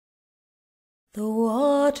The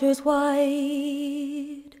water's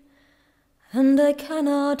wide, and I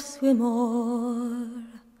cannot swim o'er,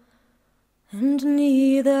 and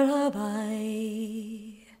neither have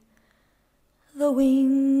I the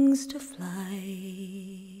wings to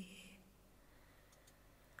fly.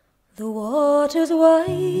 The water's wide,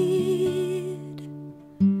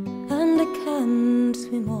 and I can't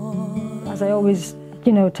swim o'er. As I always,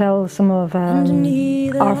 tell some of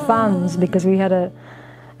our fans, because we had a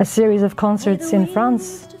series of concerts in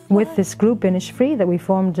France with this group Irishmen that we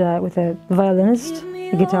formed with a violinist,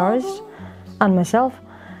 a guitarist, and myself.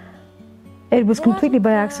 It was completely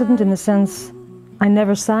by accident, in the sense I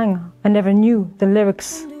never sang, I never knew the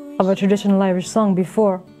lyrics of a traditional Irish song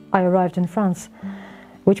before I arrived in France,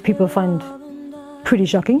 which people find pretty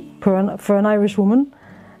shocking for an Irish woman,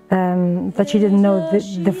 that she didn't know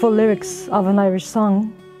the full lyrics of an Irish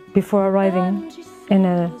song before arriving in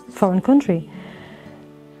a foreign country.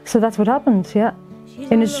 So that's what happened, yeah.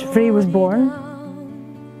 Irishmen was born.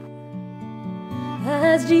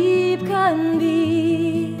 As deep can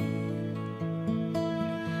be,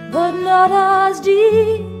 but not as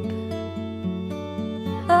deep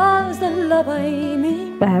as the love I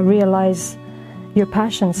mean. Realize your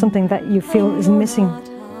passion, something that you feel is missing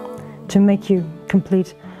to make you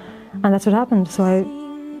complete. And that's what happened. So I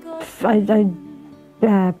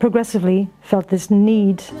progressively felt this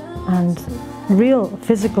need, and real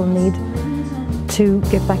physical need, to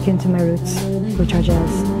get back into my roots, which are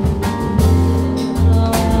jazz.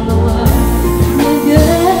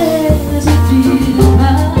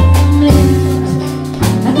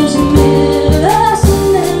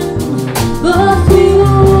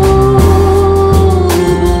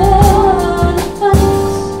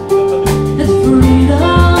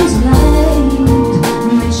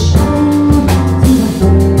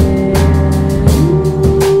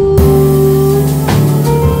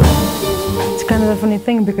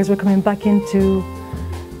 Thing, because we're coming back into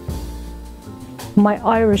my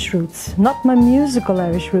Irish roots, not my musical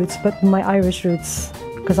Irish roots, but my Irish roots,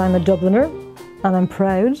 because I'm a Dubliner and I'm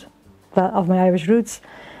proud of my Irish roots.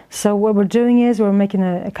 So what we're doing is we're making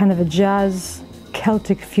a kind of a jazz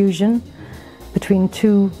Celtic fusion between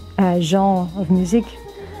two genres of music,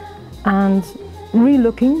 and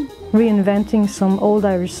reinventing some old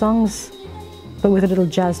Irish songs, but with a little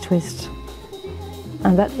jazz twist.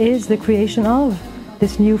 And that is the creation of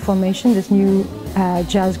this new formation, this new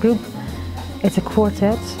jazz group. It's a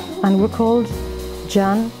quartet, and we're called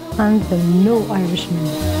Jan and the No Irishmen.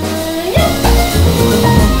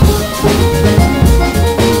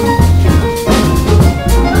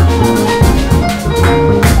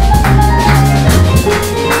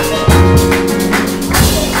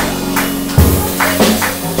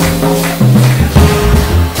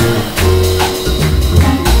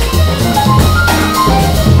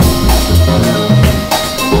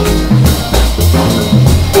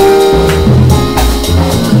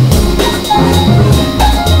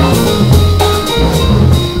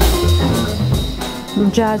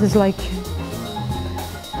 Jazz is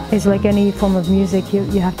like any form of music.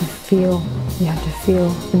 You have to feel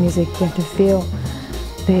the music. You have to feel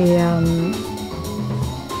the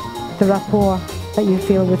rapport that you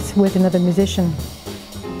feel with another musician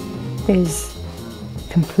is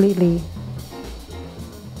completely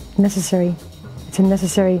necessary. It's a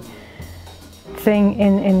necessary thing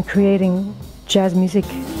in creating jazz music.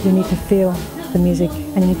 You need to feel the music,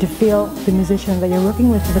 and you need to feel the musician that you're working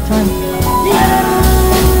with at the time.